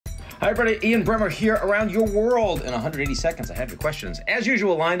Hi, everybody. Ian Bremmer here around your world in 180 seconds. I have your questions, as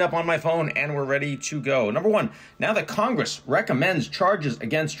usual, lined up on my phone, and we're ready to go. Number one, now that Congress recommends charges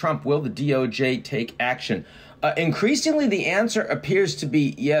against Trump, will the DOJ take action? Increasingly, the answer appears to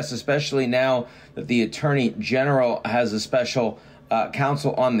be yes, especially now that the Attorney General has a special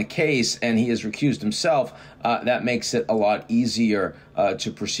counsel on the case, and he has recused himself. That makes it a lot easier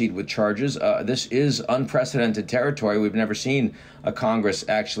to proceed with charges. This is unprecedented territory. We've never seen a Congress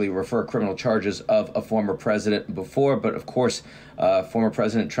actually refer criminal charges of a former president before. But of course, former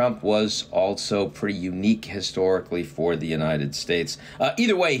President Trump was also pretty unique historically for the United States.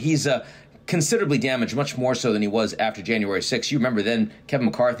 Either way, he's considerably damaged, much more so than he was after January 6th. You remember then Kevin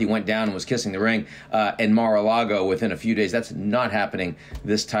McCarthy went down and was kissing the ring in Mar-a-Lago within a few days. That's not happening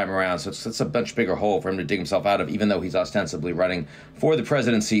this time around. So it's a much bigger hole for him to dig himself out of, even though he's ostensibly running for the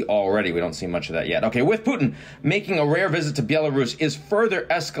presidency already. We don't see much of that yet. Okay, with Putin making a rare visit to Belarus, is further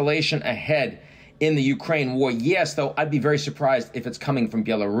escalation ahead in the Ukraine war? Yes, though I'd be very surprised if it's coming from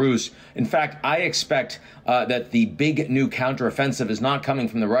Belarus. In fact, I expect that the big new counteroffensive is not coming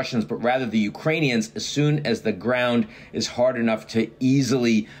from the Russians, but rather the Ukrainians, as soon as the ground is hard enough to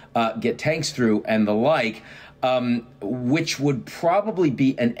easily get tanks through and the like, which would probably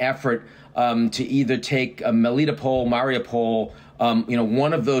be an effort to either take Melitopol, Mariupol,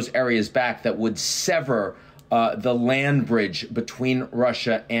 one of those areas back that would sever the land bridge between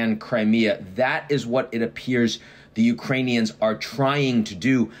Russia and Crimea. That is what it appears the Ukrainians are trying to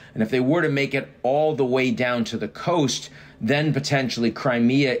do. And if they were to make it all the way down to the coast, then potentially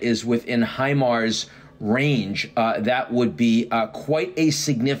Crimea is within HIMARS range. That would be quite a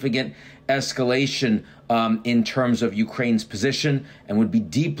significant escalation in terms of Ukraine's position, and would be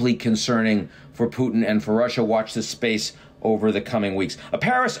deeply concerning for Putin and for Russia. Watch this space over the coming weeks. A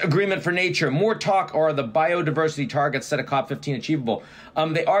Paris Agreement for nature. More talk. Or are the biodiversity targets set at COP15 achievable?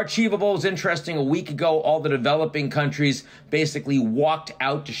 They are achievable. It was interesting. A week ago, all the developing countries basically walked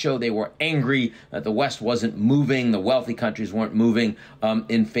out to show they were angry that the West wasn't moving. The wealthy countries weren't moving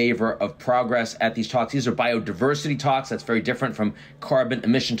in favor of progress at these talks. These are biodiversity talks. That's very different from carbon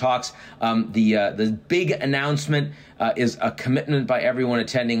emission talks. The big announcement is a commitment by everyone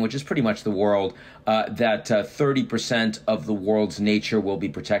attending, which is pretty much the world, that 30% of the world's nature will be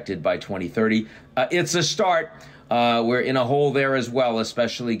protected by 2030. It's a start. We're in a hole there as well,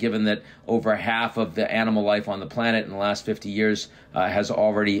 especially given that over half of the animal life on the planet in the last 50 years has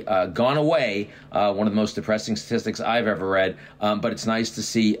already gone away. One of the most depressing statistics I've ever read. But it's nice to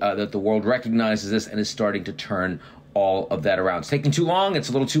see that the world recognizes this and is starting to turn all of that around. It's taking too long. It's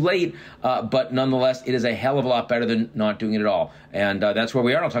a little too late. But nonetheless, it is a hell of a lot better than not doing it at all. And that's where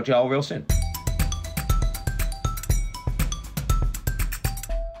we are. And I'll talk to you all real soon.